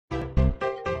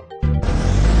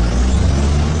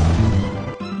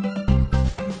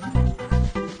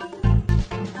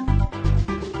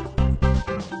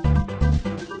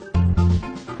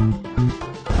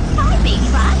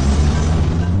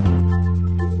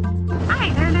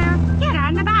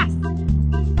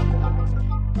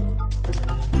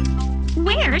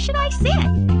should I sit?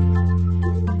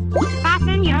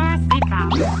 Fasten your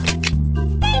seatbelt.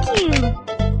 Thank you.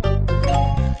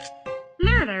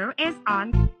 Lulu is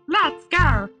on. Let's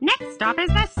go. Next stop is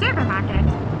the supermarket.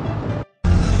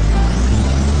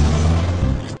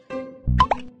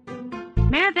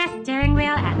 Move the steering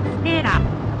wheel and speed up.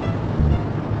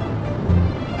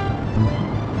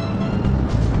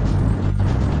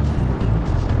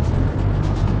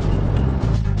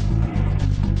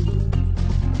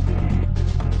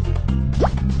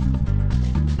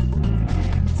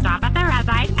 Stop at the red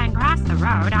light and cross the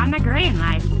road on the green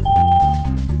light.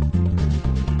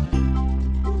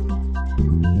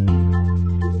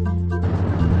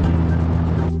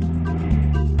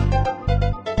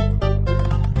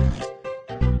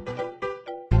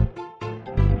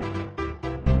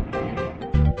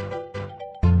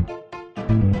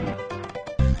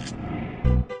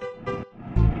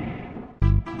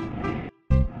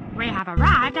 We have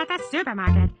arrived at the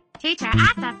supermarket. Teacher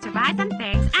asked us to buy some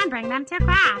things and bring them to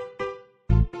class.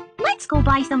 Let's go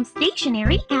buy some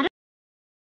stationery and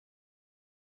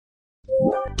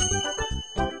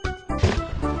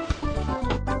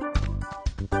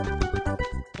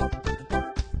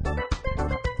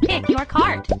pick your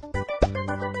cart.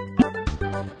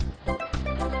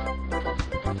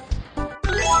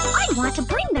 I want to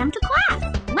bring them to class.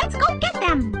 Let's go get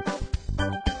them.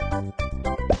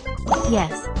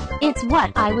 Yes, it's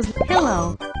what I was.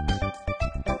 Pillow.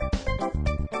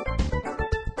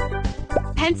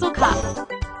 Pencil cup.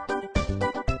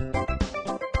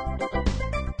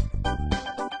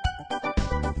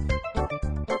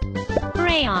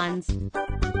 Crayons.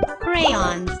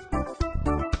 Crayons.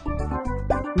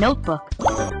 Notebook.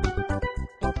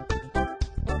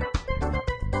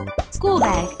 School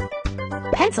bag.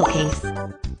 Pencil case.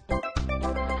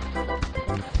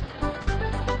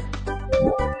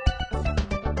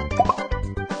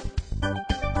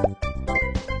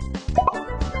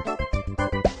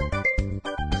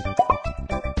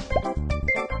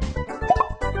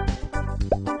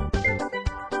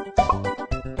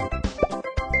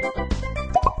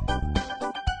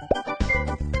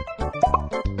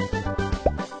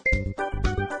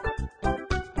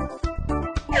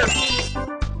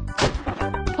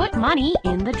 Put money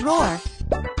in the drawer.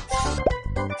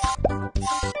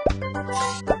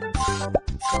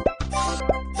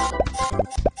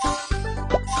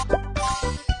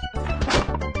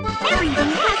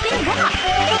 Everything has been bought.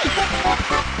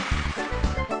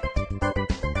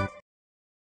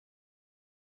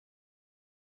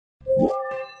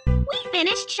 We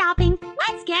finished shopping.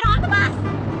 Let's get on the bus.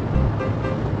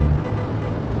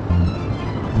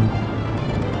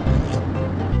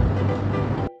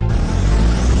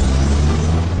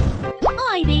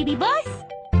 Hi, baby bus.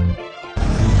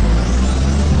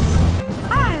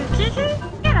 Hi, Kiki.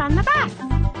 Get on the bus.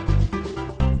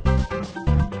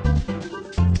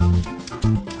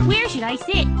 Where should I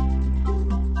sit?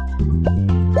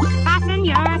 Fasten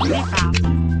your seatbelt.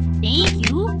 Thank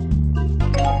you.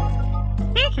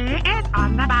 Kiki is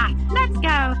on the bus. Let's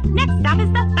go. Next stop is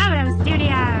the photo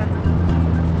studio.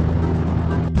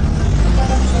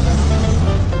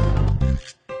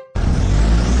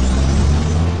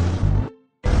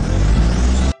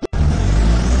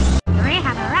 We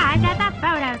have arrived at the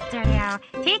photo studio.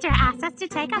 Teacher asked us to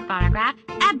take a photograph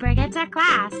and bring it to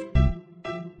class.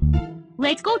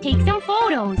 Let's go take some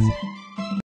photos.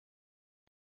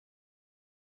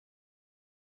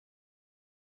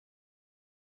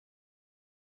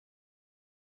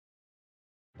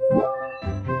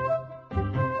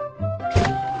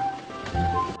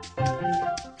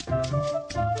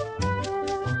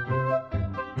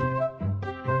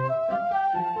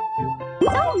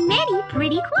 So many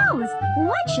pretty clothes.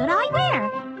 What should I wear?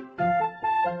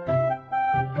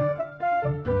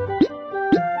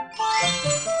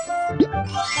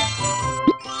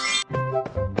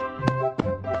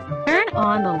 Turn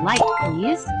on the light,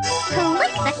 please.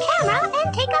 Click the camera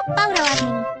and take a photo of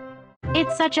me.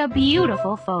 It's such a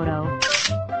beautiful photo.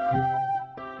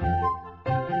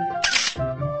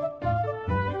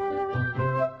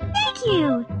 Thank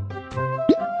you.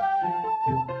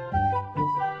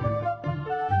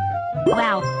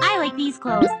 Wow, I like these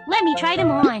clothes. Let me try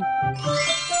them on.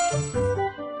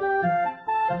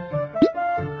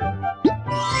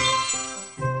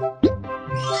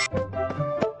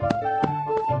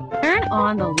 Turn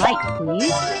on the light,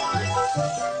 please.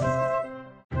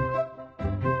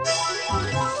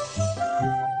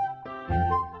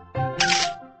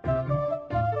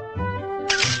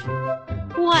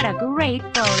 What a great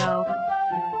photo.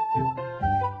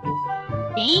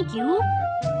 Thank you.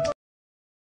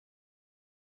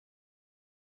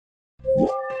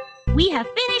 We have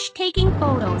finished taking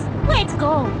photos. Let's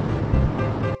go!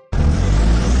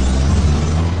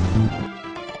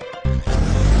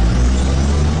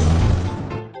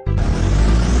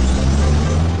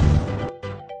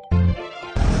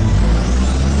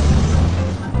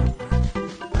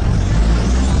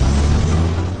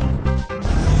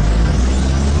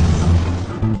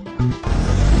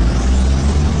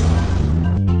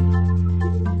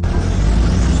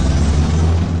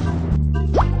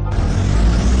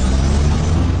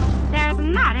 There's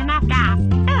not enough gas.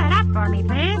 Fill it up for me,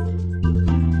 please.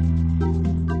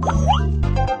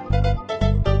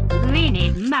 We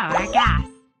need more gas.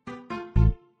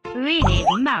 We need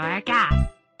more gas.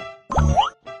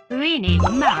 We need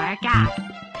more gas.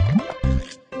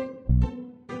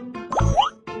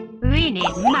 We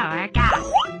need more gas.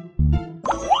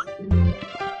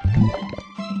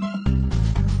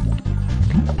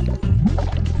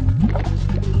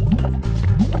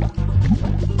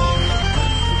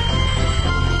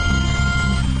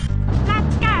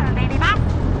 Let's go, baby bus.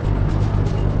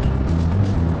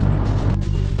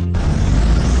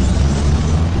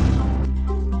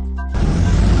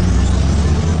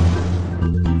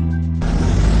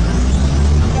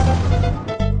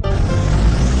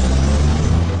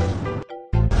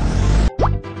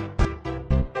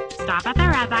 Stop at the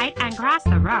red light and cross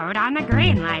the road on the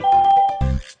green light.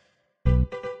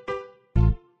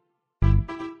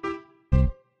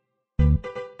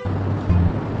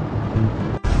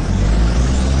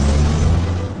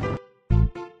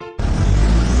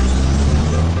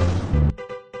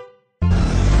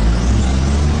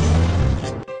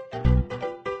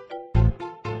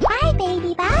 Bye,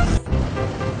 baby bus.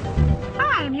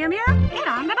 Hi, Mew Mew. Get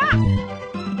on the bus.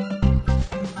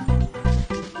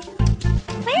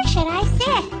 Where should I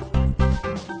sit?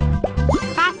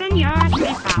 Fasten your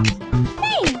seatbelt.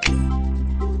 Thanks.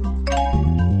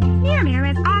 Mew Mew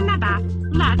is on the bus.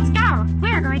 Let's go.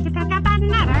 We're going to pick up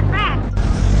another friend.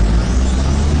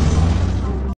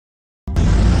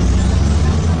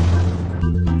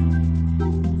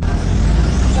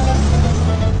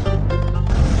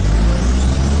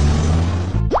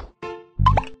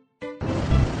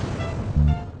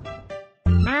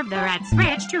 Move the red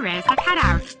switch to raise the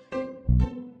cutout.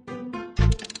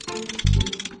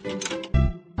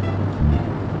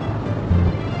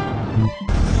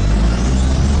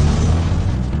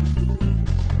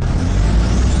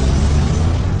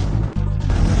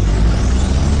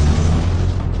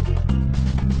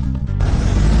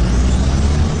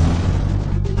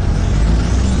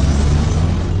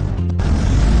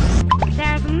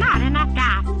 There's not enough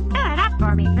gas. Fill it up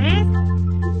for me, please.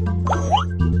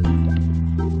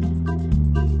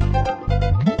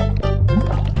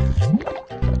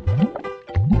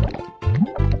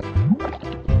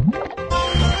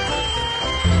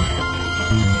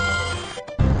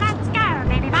 Let's go,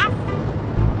 baby bus.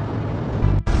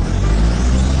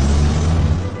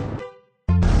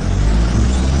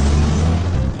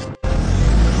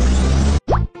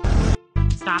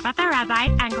 Stop at the red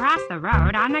light and cross the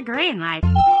road on the green light.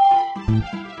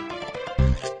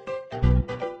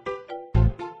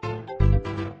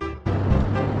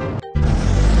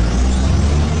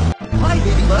 Hi,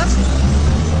 baby bus.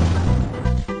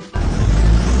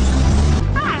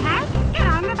 Hi, Hank. Get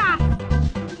on the bus.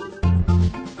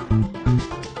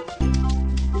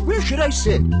 Where should I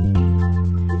sit?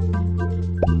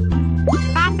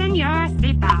 Fasten your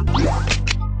seatbelt.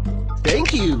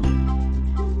 Thank you.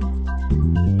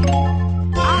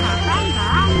 All our friends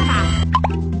are on the bus.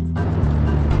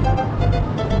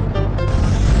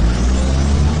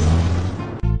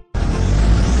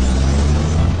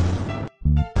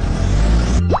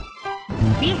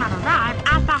 We have arrived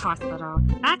at the hospital.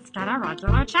 Let's get a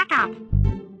regular checkup.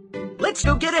 Let's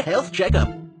go get a health checkup.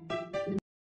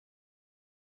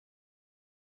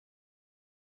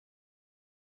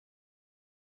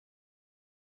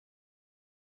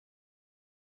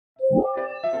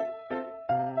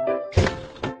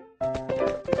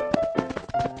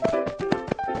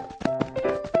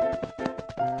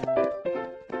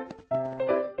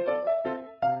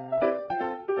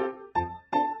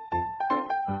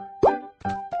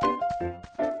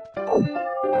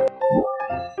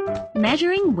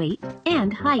 Measuring weight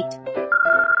and height.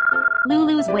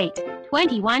 Lulu's weight,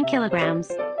 21 kilograms.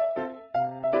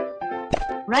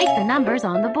 Write the numbers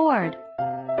on the board.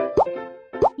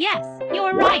 Yes,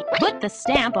 you're right. Put the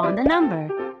stamp on the number.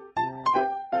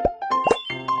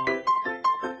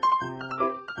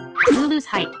 Lulu's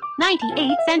height,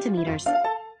 98 centimeters.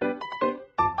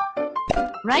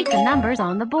 Write the numbers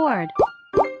on the board.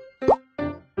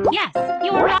 Yes,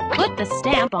 you're right. Put the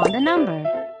stamp on the number.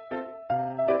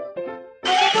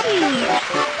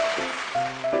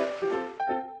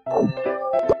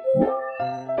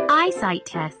 eyesight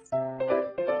test.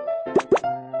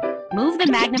 Move the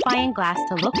magnifying glass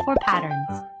to look for patterns.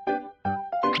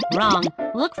 Wrong.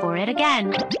 Look for it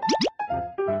again.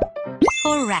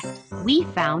 Correct. We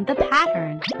found the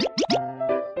pattern.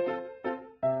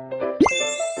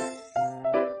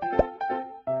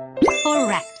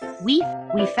 Correct. We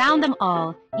found them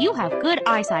all. You have good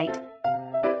eyesight.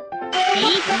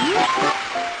 See here?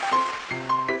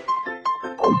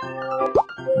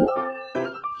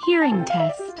 Hearing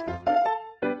test.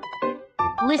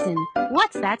 Listen,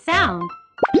 what's that sound?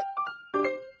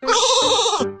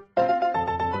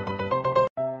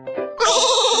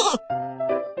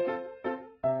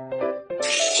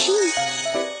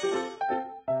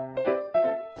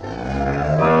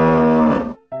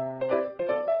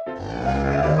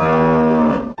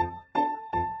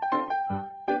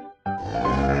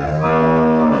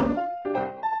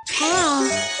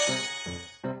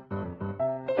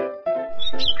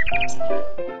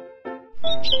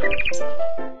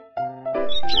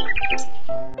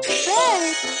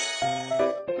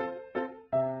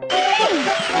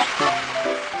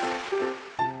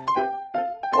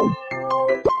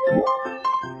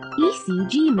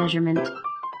 ECG measurement.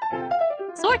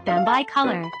 Sort them by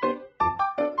color.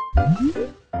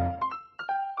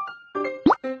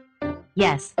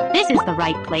 Yes, this is the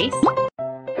right place.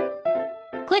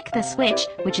 Click the switch,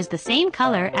 which is the same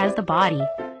color as the body.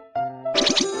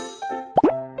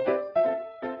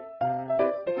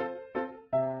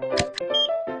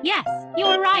 Yes,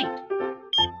 you're right.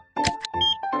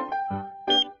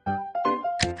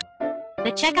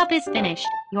 The checkup is finished.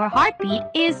 Your heartbeat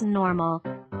is normal.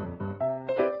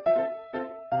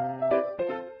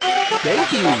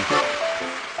 Thank you.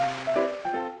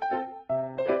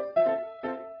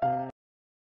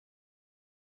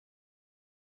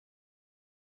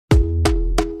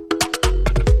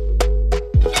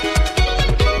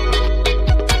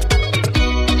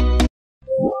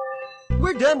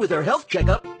 We're done with our health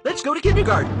checkup. Let's go to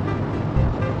kindergarten.